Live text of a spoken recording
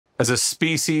As a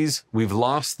species, we've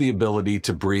lost the ability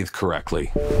to breathe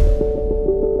correctly. I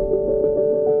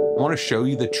want to show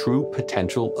you the true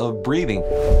potential of breathing.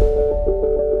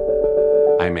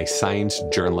 I'm a science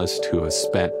journalist who has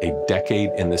spent a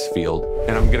decade in this field,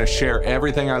 and I'm going to share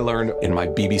everything I learned in my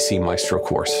BBC Maestro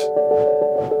course.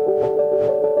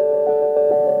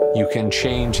 You can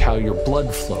change how your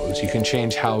blood flows. You can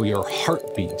change how your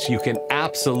heart beats. You can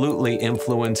absolutely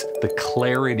influence the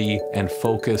clarity and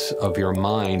focus of your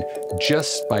mind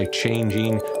just by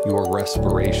changing your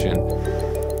respiration.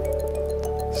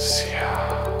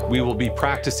 We will be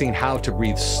practicing how to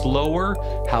breathe slower,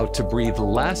 how to breathe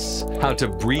less, how to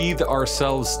breathe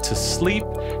ourselves to sleep,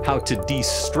 how to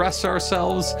de-stress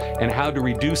ourselves, and how to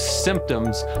reduce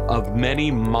symptoms of many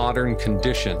modern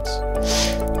conditions.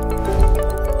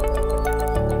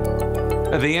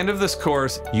 At the end of this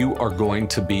course, you are going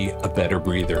to be a better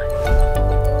breather.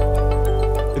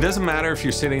 It doesn't matter if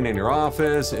you're sitting in your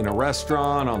office, in a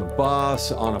restaurant, on a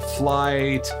bus, on a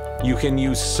flight. You can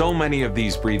use so many of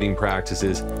these breathing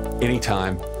practices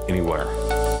anytime, anywhere.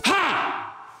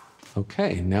 Ha!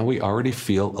 Okay, now we already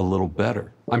feel a little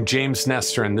better. I'm James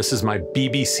Nestor, and this is my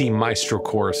BBC Maestro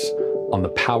course on the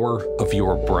power of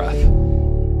your breath.